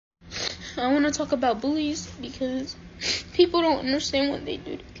I want to talk about bullies because people don't understand what they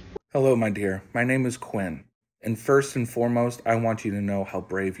do to people. Hello, my dear. My name is Quinn. And first and foremost, I want you to know how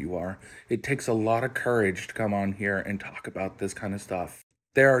brave you are. It takes a lot of courage to come on here and talk about this kind of stuff.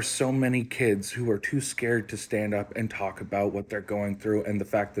 There are so many kids who are too scared to stand up and talk about what they're going through and the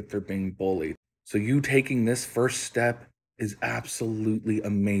fact that they're being bullied. So you taking this first step is absolutely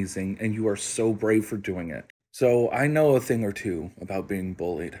amazing, and you are so brave for doing it. So I know a thing or two about being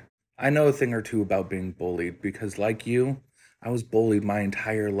bullied. I know a thing or two about being bullied because, like you, I was bullied my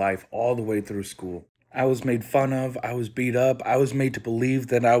entire life all the way through school. I was made fun of, I was beat up, I was made to believe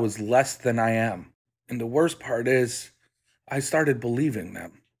that I was less than I am. And the worst part is, I started believing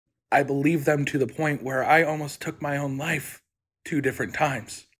them. I believed them to the point where I almost took my own life 2 different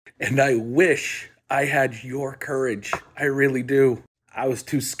times. And I wish I had your courage. I really do. I was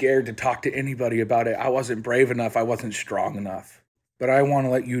too scared to talk to anybody about it. I wasn't brave enough, I wasn't strong enough. But I want to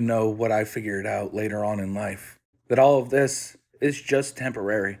let you know what I figured out later on in life. That all of this is just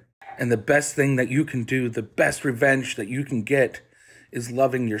temporary. And the best thing that you can do, the best revenge that you can get, is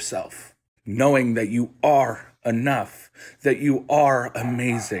loving yourself. Knowing that you are enough, that you are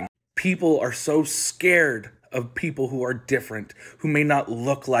amazing. People are so scared of people who are different, who may not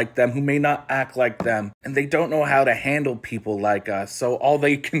look like them, who may not act like them, and they don't know how to handle people like us. So all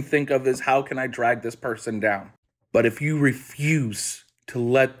they can think of is, how can I drag this person down? But if you refuse to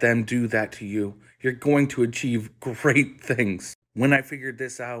let them do that to you, you're going to achieve great things. When I figured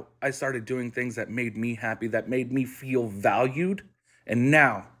this out, I started doing things that made me happy, that made me feel valued. And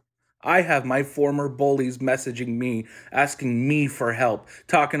now I have my former bullies messaging me, asking me for help,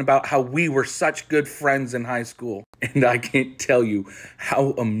 talking about how we were such good friends in high school. And I can't tell you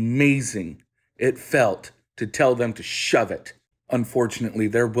how amazing it felt to tell them to shove it. Unfortunately,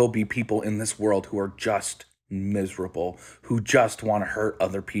 there will be people in this world who are just miserable, who just want to hurt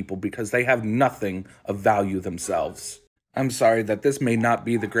other people because they have nothing of value themselves. I'm sorry that this may not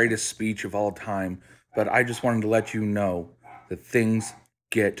be the greatest speech of all time, but I just wanted to let you know that things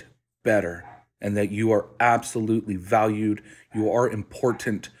get better and that you are absolutely valued, you are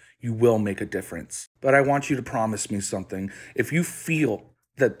important, you will make a difference. But I want you to promise me something. If you feel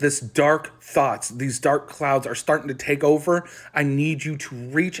that this dark thoughts, these dark clouds are starting to take over, I need you to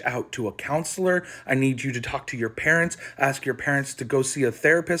reach out to a counselor. I need you to talk to your parents, ask your parents to go see a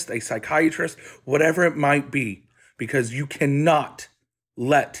therapist, a psychiatrist, whatever it might be, because you cannot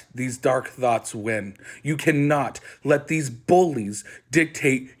let these dark thoughts win. You cannot let these bullies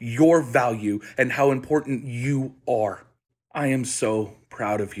dictate your value and how important you are. I am so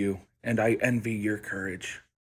proud of you, and I envy your courage.